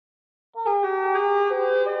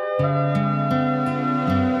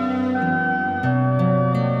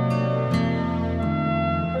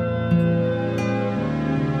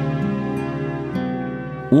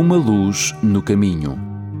Uma Luz no Caminho.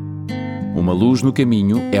 Uma Luz no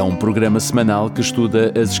Caminho é um programa semanal que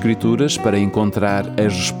estuda as Escrituras para encontrar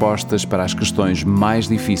as respostas para as questões mais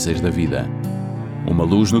difíceis da vida. Uma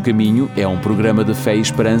Luz no Caminho é um programa de fé e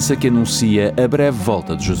esperança que anuncia a breve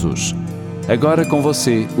volta de Jesus. Agora com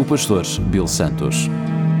você, o pastor Bill Santos.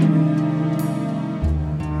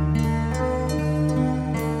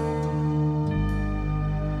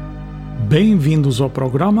 Bem-vindos ao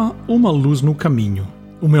programa Uma Luz no Caminho.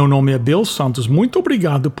 O meu nome é Bill Santos. Muito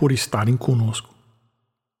obrigado por estarem conosco.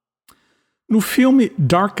 No filme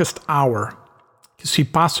Darkest Hour, que se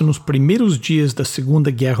passa nos primeiros dias da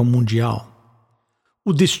Segunda Guerra Mundial,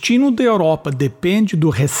 o destino da Europa depende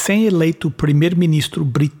do recém-eleito primeiro-ministro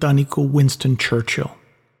britânico Winston Churchill.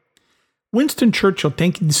 Winston Churchill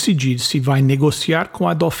tem que decidir se vai negociar com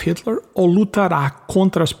Adolf Hitler ou lutará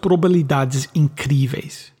contra as probabilidades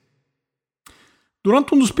incríveis.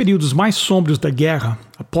 Durante um dos períodos mais sombrios da guerra,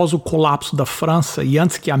 após o colapso da França e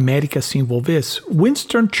antes que a América se envolvesse,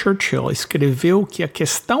 Winston Churchill escreveu que a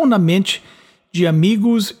questão na mente de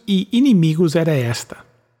amigos e inimigos era esta: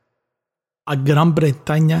 a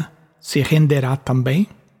Grã-Bretanha se renderá também?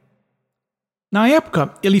 Na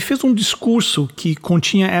época, ele fez um discurso que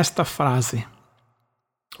continha esta frase.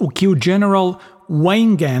 O que o General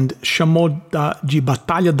Weygand chamou de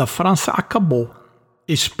Batalha da França acabou.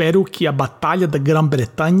 Espero que a Batalha da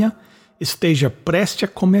Grã-Bretanha esteja prestes a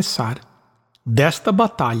começar. Desta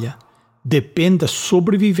batalha depende a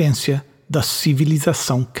sobrevivência da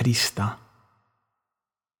civilização cristã.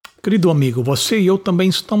 Querido amigo, você e eu também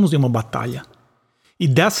estamos em uma batalha. E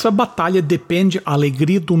dessa batalha depende a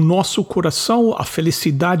alegria do nosso coração, a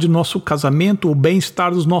felicidade do nosso casamento, o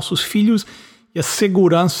bem-estar dos nossos filhos e a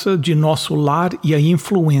segurança de nosso lar e a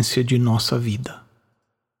influência de nossa vida.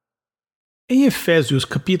 Em Efésios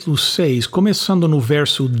capítulo 6, começando no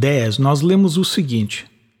verso 10, nós lemos o seguinte: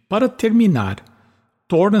 para terminar,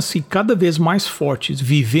 tornam-se cada vez mais fortes,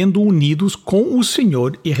 vivendo unidos com o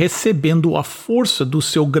Senhor e recebendo a força do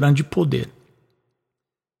seu grande poder.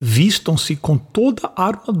 Vistam-se com toda a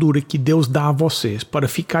armadura que Deus dá a vocês, para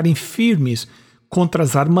ficarem firmes contra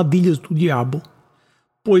as armadilhas do diabo,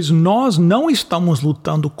 pois nós não estamos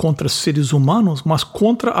lutando contra seres humanos, mas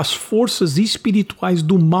contra as forças espirituais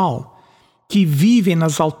do mal, que vivem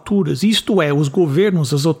nas alturas, isto é, os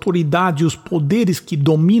governos, as autoridades e os poderes que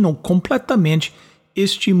dominam completamente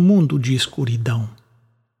este mundo de escuridão.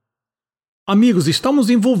 Amigos, estamos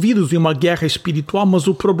envolvidos em uma guerra espiritual, mas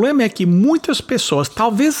o problema é que muitas pessoas,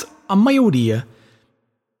 talvez a maioria,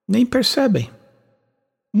 nem percebem.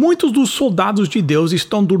 Muitos dos soldados de Deus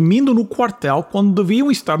estão dormindo no quartel quando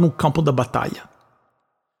deviam estar no campo da batalha.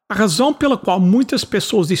 A razão pela qual muitas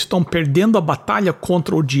pessoas estão perdendo a batalha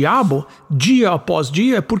contra o diabo dia após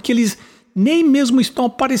dia é porque eles nem mesmo estão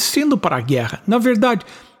aparecendo para a guerra. Na verdade,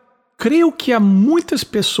 creio que há muitas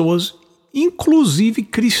pessoas, inclusive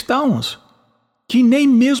cristãos, que nem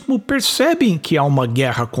mesmo percebem que há uma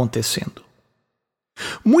guerra acontecendo.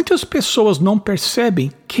 Muitas pessoas não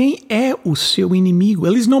percebem quem é o seu inimigo.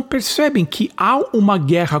 Eles não percebem que há uma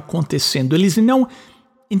guerra acontecendo. Eles não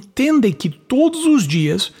entendem que todos os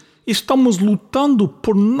dias estamos lutando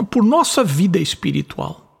por nossa vida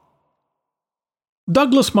espiritual.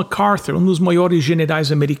 Douglas MacArthur, um dos maiores generais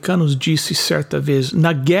americanos, disse certa vez: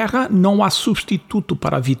 na guerra não há substituto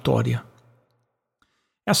para a vitória.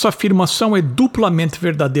 Essa afirmação é duplamente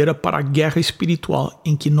verdadeira para a guerra espiritual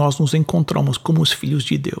em que nós nos encontramos como os filhos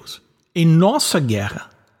de Deus. Em nossa guerra,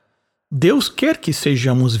 Deus quer que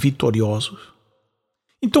sejamos vitoriosos.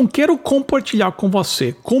 Então quero compartilhar com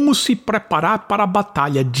você como se preparar para a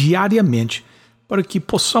batalha diariamente para que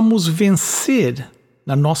possamos vencer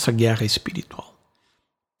na nossa guerra espiritual.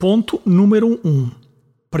 Ponto número 1.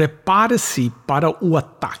 Prepare-se para o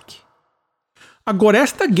ataque. Agora,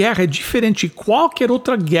 esta guerra é diferente de qualquer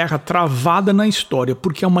outra guerra travada na história,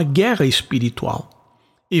 porque é uma guerra espiritual.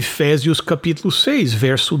 Efésios capítulo 6,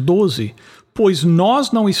 verso 12. Pois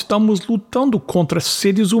nós não estamos lutando contra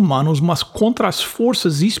seres humanos, mas contra as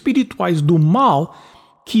forças espirituais do mal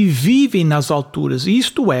que vivem nas alturas,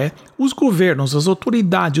 isto é, os governos, as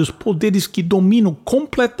autoridades, os poderes que dominam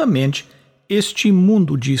completamente este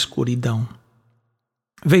mundo de escuridão.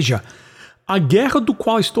 Veja, a guerra do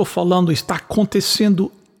qual estou falando está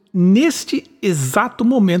acontecendo neste exato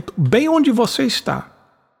momento, bem onde você está.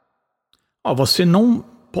 Você não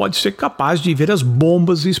pode ser capaz de ver as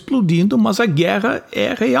bombas explodindo, mas a guerra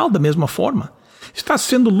é real da mesma forma. Está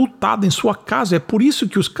sendo lutada em sua casa, é por isso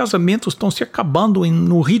que os casamentos estão se acabando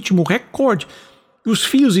no ritmo recorde. Os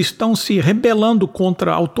filhos estão se rebelando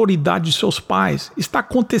contra a autoridade de seus pais. Está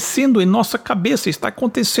acontecendo em nossa cabeça, está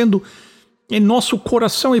acontecendo em nosso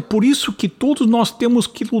coração. É por isso que todos nós temos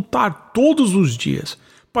que lutar todos os dias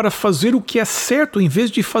para fazer o que é certo em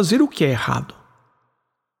vez de fazer o que é errado.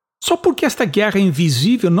 Só porque esta guerra é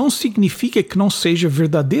invisível não significa que não seja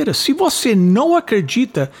verdadeira. Se você não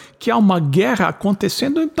acredita que há uma guerra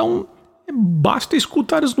acontecendo, então basta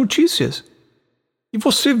escutar as notícias. E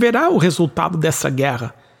você verá o resultado dessa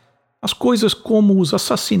guerra. As coisas como os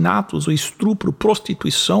assassinatos, o estupro,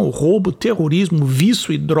 prostituição, o roubo, terrorismo,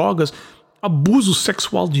 vício e drogas, abuso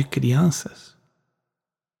sexual de crianças.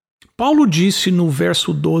 Paulo disse no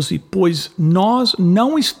verso 12, pois nós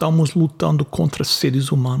não estamos lutando contra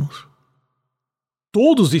seres humanos.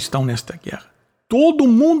 Todos estão nesta guerra. Todo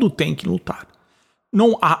mundo tem que lutar.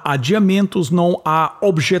 Não há adiamentos, não há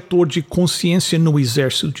objetor de consciência no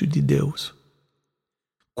exército de Deus.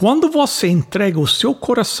 Quando você entrega o seu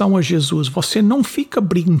coração a Jesus, você não fica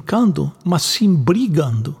brincando, mas sim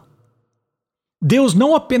brigando. Deus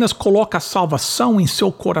não apenas coloca a salvação em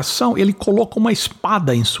seu coração, Ele coloca uma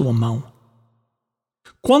espada em sua mão.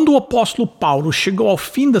 Quando o apóstolo Paulo chegou ao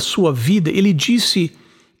fim da sua vida, ele disse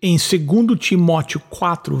em 2 Timóteo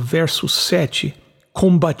 4, verso 7,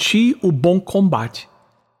 combati o bom combate,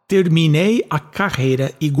 terminei a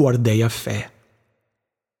carreira e guardei a fé.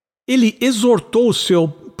 Ele exortou o seu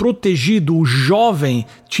protegido, o jovem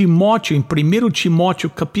Timóteo, em 1 Timóteo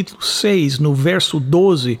capítulo 6, no verso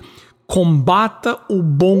 12, combata o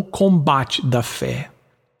bom combate da fé.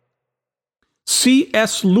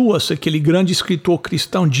 C.S. Lewis, aquele grande escritor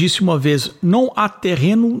cristão, disse uma vez, não há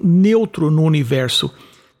terreno neutro no universo.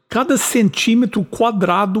 Cada centímetro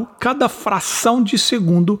quadrado, cada fração de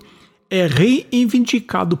segundo é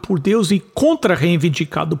reivindicado por Deus e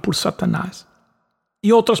contra-reivindicado por Satanás.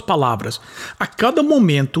 Em outras palavras, a cada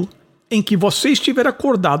momento em que você estiver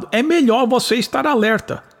acordado, é melhor você estar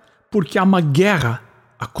alerta, porque há uma guerra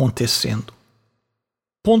acontecendo.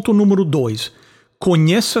 Ponto número 2.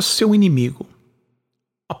 Conheça seu inimigo.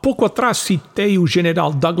 Há pouco atrás citei o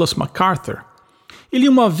general Douglas MacArthur. Ele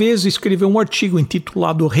uma vez escreveu um artigo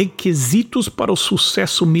intitulado Requisitos para o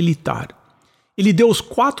Sucesso Militar. Ele deu os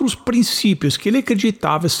 4 princípios que ele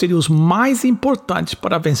acreditava seriam os mais importantes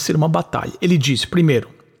para vencer uma batalha. Ele disse, primeiro,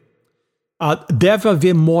 deve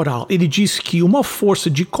haver moral. Ele disse que uma força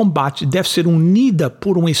de combate deve ser unida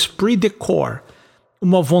por um esprit de corps,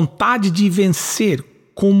 uma vontade de vencer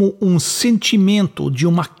como um sentimento de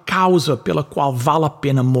uma causa pela qual vale a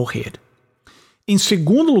pena morrer. Em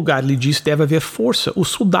segundo lugar, ele diz, deve haver força. Os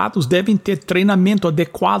soldados devem ter treinamento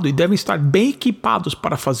adequado e devem estar bem equipados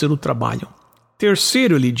para fazer o trabalho.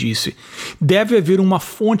 Terceiro, ele disse, deve haver uma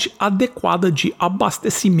fonte adequada de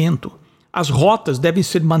abastecimento. As rotas devem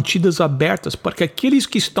ser mantidas abertas para que aqueles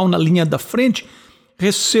que estão na linha da frente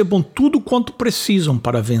recebam tudo quanto precisam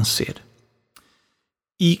para vencer.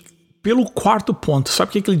 E pelo quarto ponto, sabe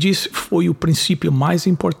o que ele disse? Foi o princípio mais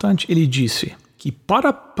importante. Ele disse que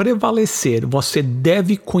para prevalecer, você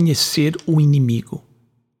deve conhecer o inimigo.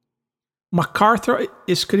 MacArthur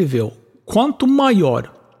escreveu, quanto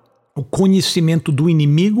maior o conhecimento do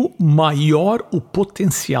inimigo, maior o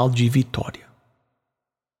potencial de vitória.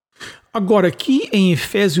 Agora, aqui em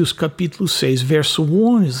Efésios capítulo 6, verso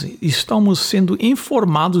 11, estamos sendo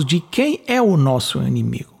informados de quem é o nosso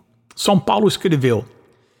inimigo. São Paulo escreveu,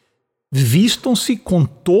 vistam-se com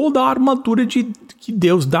toda a armadura que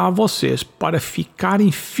Deus dá a vocês para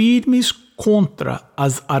ficarem firmes contra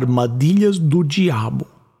as armadilhas do diabo.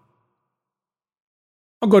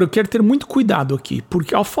 Agora, eu quero ter muito cuidado aqui,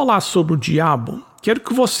 porque ao falar sobre o diabo, quero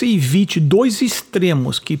que você evite 2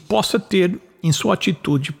 extremos que possa ter em sua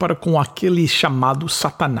atitude para com aquele chamado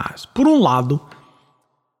Satanás. Por um lado,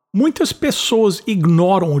 muitas pessoas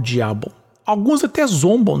ignoram o diabo, alguns até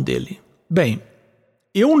zombam dele. Bem,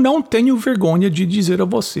 eu não tenho vergonha de dizer a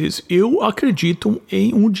vocês, eu acredito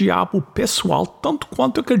em um diabo pessoal, tanto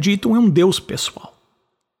quanto acredito em um Deus pessoal.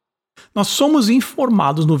 Nós somos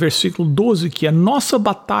informados no versículo 12 que a nossa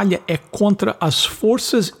batalha é contra as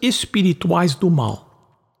forças espirituais do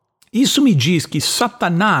mal. Isso me diz que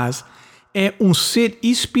Satanás é um ser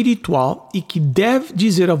espiritual e que deve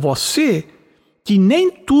dizer a você que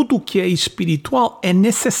nem tudo que é espiritual é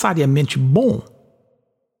necessariamente bom.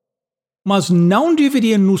 Mas não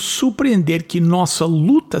deveria nos surpreender que nossa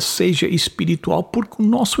luta seja espiritual porque o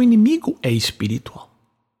nosso inimigo é espiritual.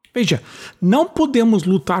 Veja, não podemos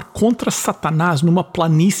lutar contra Satanás numa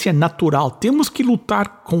planície natural. Temos que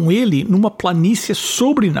lutar com ele numa planície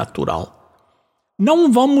sobrenatural.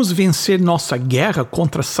 Não vamos vencer nossa guerra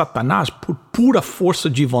contra Satanás por pura força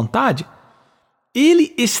de vontade.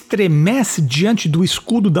 Ele estremece diante do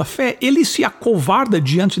escudo da fé, ele se acovarda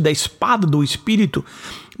diante da espada do Espírito,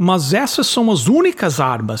 mas essas são as únicas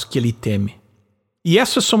armas que ele teme. E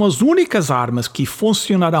essas são as únicas armas que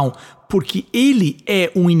funcionarão porque ele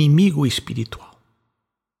é um inimigo espiritual.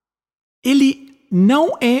 Ele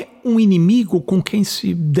não é um inimigo com quem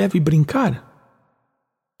se deve brincar.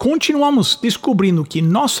 Continuamos descobrindo que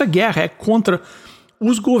nossa guerra é contra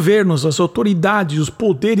os governos, as autoridades, os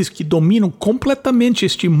poderes que dominam completamente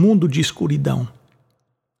este mundo de escuridão.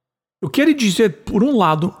 Eu quero dizer, por um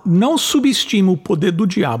lado, não subestime o poder do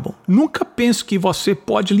diabo. Nunca pense que você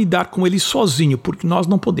pode lidar com ele sozinho, porque nós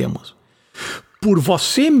não podemos. Por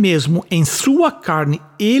você mesmo, em sua carne,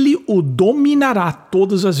 ele o dominará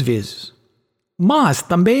todas as vezes. Mas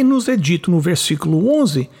também nos é dito no versículo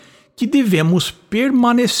 11 que devemos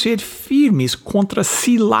permanecer firmes contra as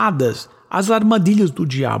ciladas, as armadilhas do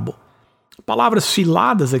diabo. A palavra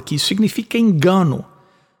ciladas aqui significa engano.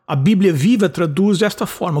 A Bíblia Viva traduz desta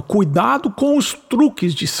forma: cuidado com os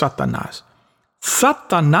truques de Satanás.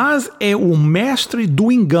 Satanás é o mestre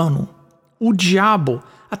do engano. O diabo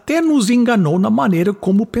até nos enganou na maneira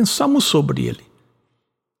como pensamos sobre ele.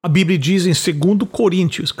 A Bíblia diz em 2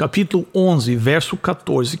 Coríntios, capítulo 11, verso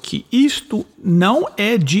 14, que isto não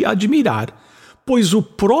é de admirar, pois o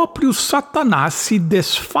próprio Satanás se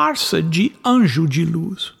disfarça de anjo de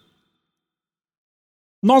luz.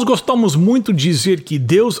 Nós gostamos muito de dizer que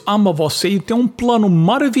Deus ama você e tem um plano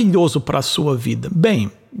maravilhoso para a sua vida.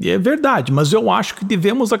 Bem, é verdade, mas eu acho que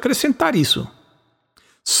devemos acrescentar isso.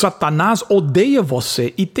 Satanás odeia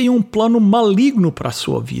você e tem um plano maligno para a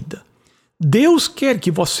sua vida. Deus quer que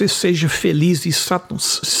você seja feliz e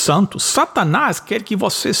santo. Satanás quer que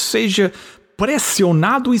você seja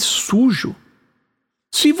pressionado e sujo.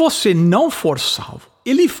 Se você não for salvo,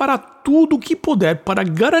 ele fará tudo o que puder para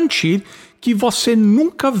garantir que você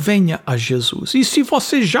nunca venha a Jesus. E se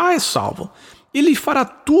você já é salvo, ele fará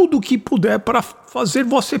tudo o que puder para fazer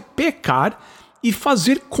você pecar e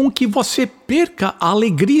fazer com que você perca a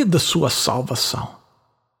alegria da sua salvação.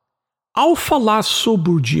 Ao falar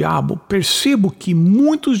sobre o diabo, percebo que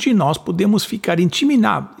muitos de nós podemos ficar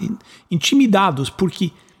intimidados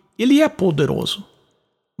porque ele é poderoso.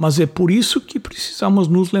 Mas é por isso que precisamos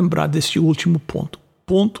nos lembrar deste último ponto.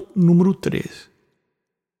 Ponto número 3.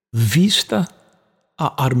 Vista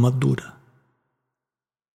a armadura.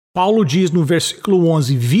 Paulo diz no versículo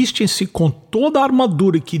 11, vistem-se com toda a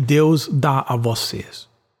armadura que Deus dá a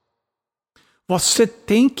vocês. Você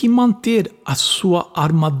tem que manter a sua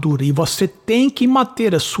armadura e você tem que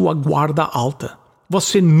manter a sua guarda alta.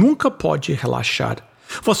 Você nunca pode relaxar.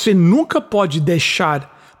 Você nunca pode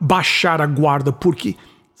baixar a guarda, porque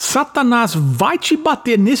Satanás vai te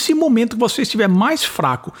bater nesse momento que você estiver mais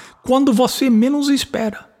fraco, quando você menos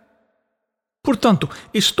espera. Portanto,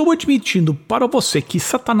 estou admitindo para você que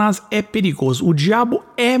Satanás é perigoso, o diabo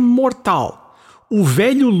é mortal, o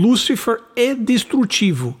velho Lúcifer é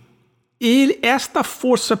destrutivo. Esta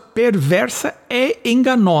força perversa é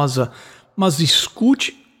enganosa, mas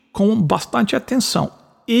escute com bastante atenção.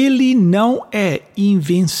 Ele não é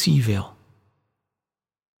invencível.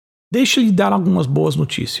 Deixa eu lhe dar algumas boas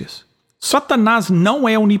notícias. Satanás não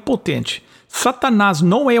é onipotente. Satanás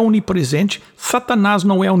não é onipresente. Satanás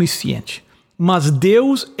não é onisciente. Mas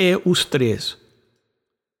Deus é os três.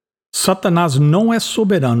 Satanás não é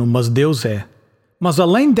soberano, mas Deus é. Mas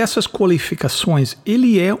além dessas qualificações,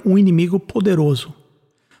 ele é um inimigo poderoso.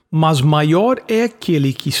 Mas maior é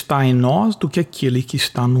aquele que está em nós do que aquele que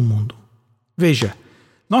está no mundo. Veja,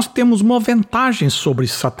 nós temos uma vantagem sobre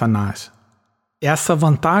Satanás. Essa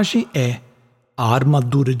vantagem é a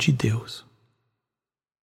armadura de Deus.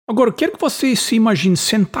 Agora, eu quero que você se imagine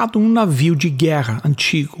sentado num navio de guerra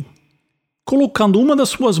antigo, colocando uma das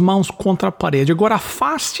suas mãos contra a parede. Agora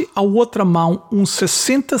afaste a outra mão uns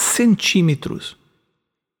 60 centímetros.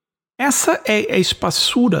 Essa é a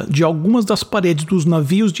espessura de algumas das paredes dos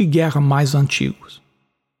navios de guerra mais antigos.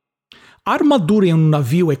 A armadura em um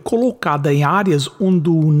navio é colocada em áreas onde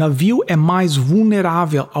o navio é mais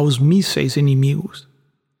vulnerável aos mísseis inimigos.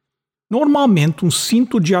 Normalmente, um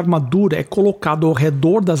cinto de armadura é colocado ao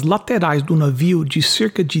redor das laterais do navio de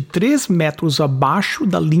cerca de 3 metros abaixo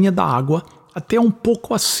da linha da água até um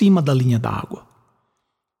pouco acima da linha da água.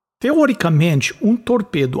 Teoricamente, um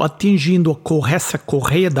torpedo atingindo essa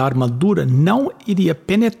correia da armadura não iria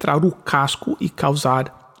penetrar o casco e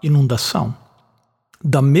causar inundação.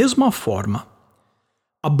 Da mesma forma,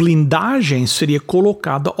 a blindagem seria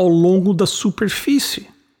colocada ao longo da superfície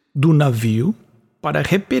do navio para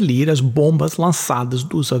repelir as bombas lançadas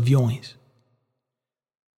dos aviões.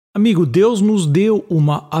 Amigo, Deus nos deu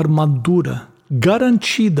uma armadura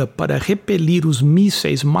garantida para repelir os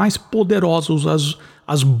mísseis mais poderosos,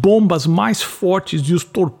 as bombas mais fortes e os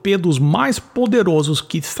torpedos mais poderosos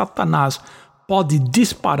que Satanás pode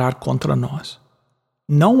disparar contra nós.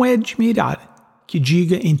 Não é admirar que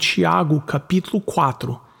diga em Tiago, capítulo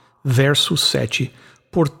 4, verso 7,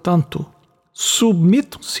 portanto,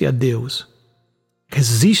 submetam-se a Deus,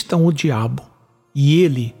 resistam o diabo, e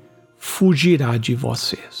ele fugirá de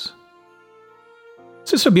vocês.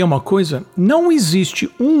 Você sabia uma coisa? Não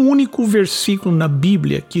existe um único versículo na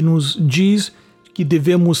Bíblia que nos diz que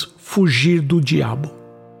devemos fugir do diabo.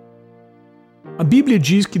 A Bíblia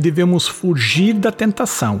diz que devemos fugir da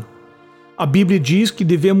tentação. A Bíblia diz que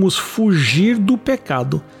devemos fugir do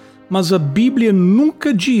pecado, mas a Bíblia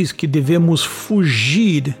nunca diz que devemos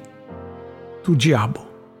fugir do diabo.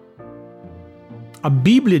 A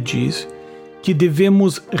Bíblia diz que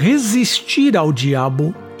devemos resistir ao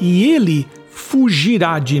diabo e ele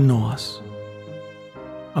fugirá de nós.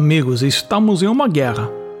 Amigos, estamos em uma guerra.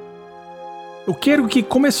 Eu quero que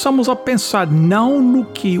começamos a pensar não no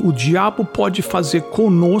que o diabo pode fazer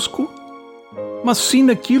conosco, mas sim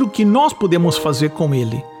naquilo que nós podemos fazer com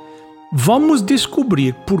ele. Vamos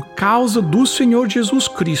descobrir, por causa do Senhor Jesus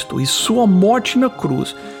Cristo e sua morte na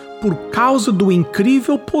cruz, por causa do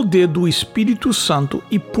incrível poder do Espírito Santo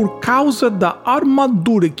e por causa da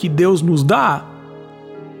armadura que Deus nos dá,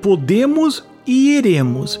 podemos e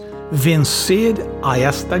iremos vencer a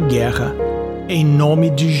esta guerra, em nome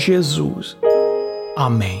de Jesus.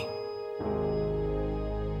 Amém.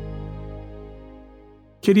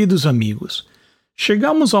 Queridos amigos,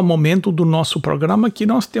 chegamos ao momento do nosso programa que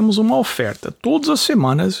nós temos uma oferta. Todas as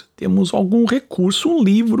semanas temos algum recurso, um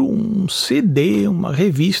livro, um CD, uma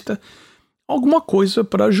revista, alguma coisa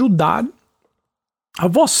para ajudar a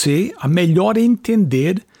você a melhor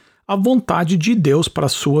entender a vontade de Deus para a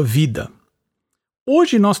sua vida.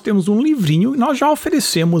 Hoje nós temos um livrinho, nós já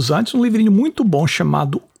oferecemos antes um livrinho muito bom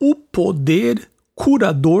chamado O Poder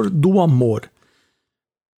Curador do Amor.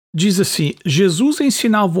 Diz assim: Jesus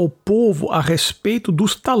ensinava ao povo a respeito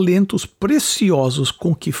dos talentos preciosos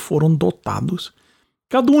com que foram dotados.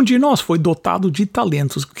 Cada um de nós foi dotado de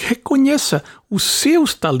talentos. Reconheça os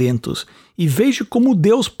seus talentos e veja como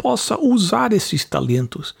Deus possa usar esses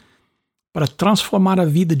talentos para transformar a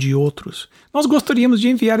vida de outros. Nós gostaríamos de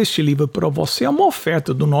enviar este livro para você. É uma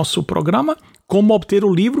oferta do nosso programa. Como obter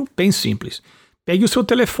o livro? Bem simples. Pegue o seu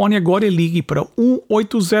telefone agora e ligue para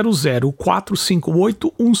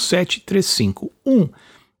 1-800-458-1735.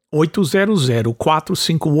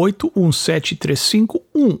 1-800-458-1735.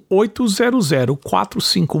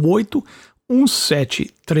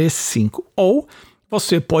 1-800-458-1735. Ou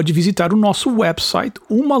você pode visitar o nosso website,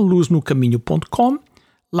 umaluznocaminho.com.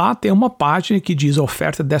 Lá tem uma página que diz a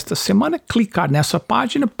oferta desta semana. Clicar nessa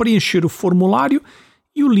página, preencher o formulário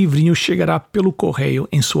e o livrinho chegará pelo correio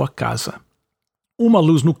em sua casa.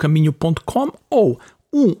 umaluznocaminho.com ou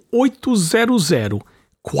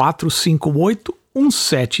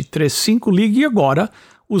 1-800-458-1735. Ligue agora,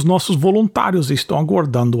 os nossos voluntários estão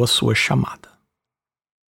aguardando a sua chamada.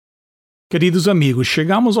 Queridos amigos,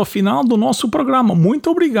 chegamos ao final do nosso programa. Muito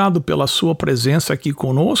obrigado pela sua presença aqui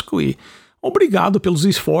conosco e obrigado pelos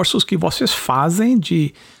esforços que vocês fazem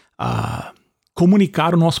de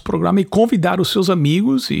comunicar o nosso programa e convidar os seus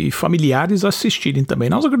amigos e familiares a assistirem também.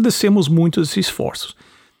 Nós agradecemos muito esses esforços.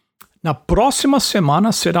 Na próxima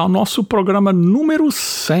semana será o nosso programa número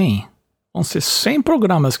 100. Vão ser 100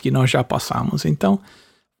 programas que nós já passamos. Então,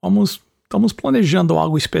 estamos planejando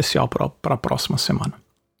algo especial para a próxima semana.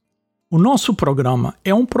 O nosso programa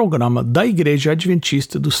é um programa da Igreja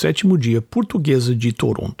Adventista do Sétimo Dia Portuguesa de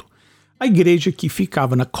Toronto. A igreja que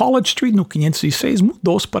ficava na College Street, no 506,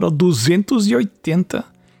 mudou-se para o 280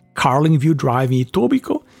 Carlingview Drive em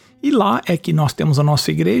Etobicoke. E lá é que nós temos a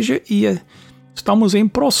nossa igreja e estamos em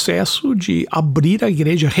processo de abrir a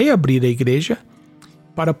igreja, reabrir a igreja,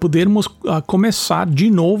 para podermos começar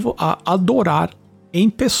de novo a adorar em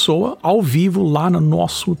pessoa, ao vivo, lá no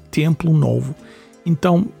nosso templo novo.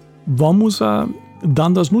 Então, vamos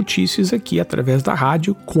dando as notícias aqui através da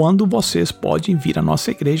rádio, quando vocês podem vir à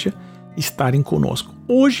nossa igreja estarem conosco.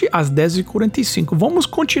 Hoje, às 10h45, vamos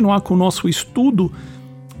continuar com o nosso estudo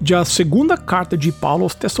da segunda carta de Paulo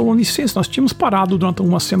aos Tessalonicenses. Nós tínhamos parado durante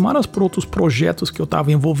umas semanas por outros projetos que eu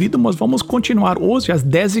estava envolvido, mas vamos continuar hoje às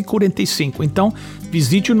 10h45. Então,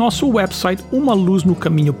 visite o nosso website,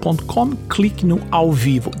 umaluznocaminho.com, clique no ao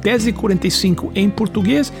vivo. 10h45 em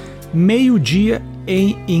português, meio-dia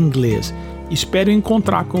em inglês. Espero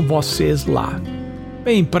encontrar com vocês lá.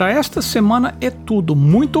 Bem, para esta semana é tudo.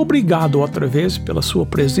 Muito obrigado outra vez pela sua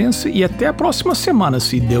presença e até a próxima semana,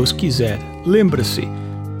 se Deus quiser. Lembre-se,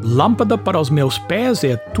 lâmpada para os meus pés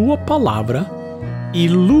é a tua palavra e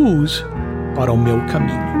luz para o meu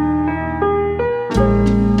caminho.